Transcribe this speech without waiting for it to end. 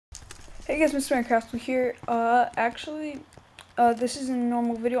Hey guys, Mr. Minecraft here. This is a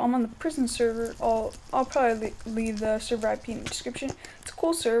normal video. I'm on the prison server. I'll probably leave the server IP in the description. It's a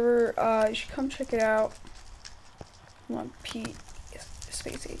cool server. You should come check it out. Hold on,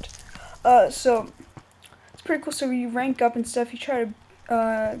 space H. So it's a pretty cool server. You rank up and stuff. You try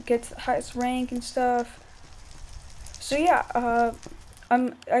to get to the highest rank and stuff. So yeah,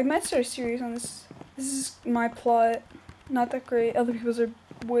 I might start a series on this. This is my plot. Not that great. Other people's are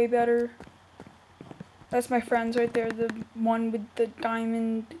way better. That's my friends right there, the one with the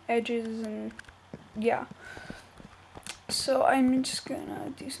diamond edges, and yeah. So I'm just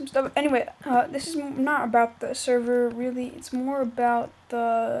gonna do some stuff. Anyway, this is not about the server, really. It's more about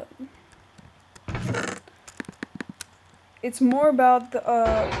the...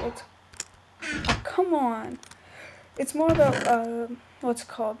 come on. It's more about, what's it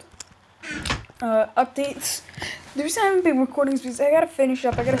called? Updates. The reason I haven't been recording is because I gotta finish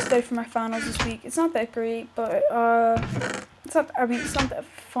up. I gotta study for my finals this week. It's not that great, but it's not that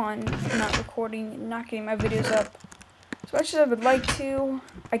fun not recording and not getting my videos up. As much as I would like to,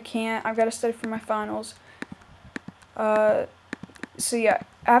 I can't. I've gotta study for my finals. So yeah,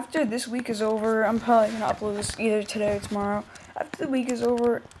 after this week is over, I'm probably gonna upload this either today or tomorrow. After the week is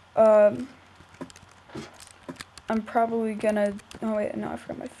over, I'm probably gonna, oh wait, no, I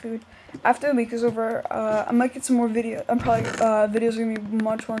forgot my food. After the week is over, I might get some more videos. Videos are gonna be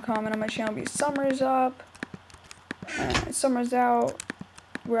much more common on my channel because summer's up, summer's out,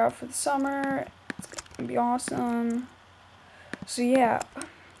 we're out for the summer, it's gonna be awesome. So yeah,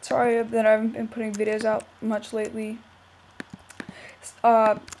 sorry that I haven't been putting videos out much lately.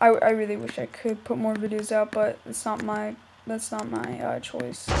 I really wish I could put more videos out, but that's not my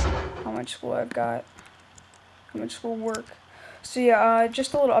choice, how much school I've got. How much school work. So yeah,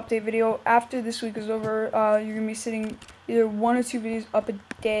 just a little update video. After this week is over, you're gonna be sitting either 1 or 2 videos up a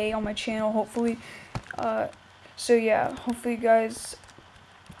day on my channel, hopefully. So yeah, hopefully you guys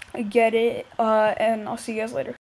get it, and I'll see you guys later.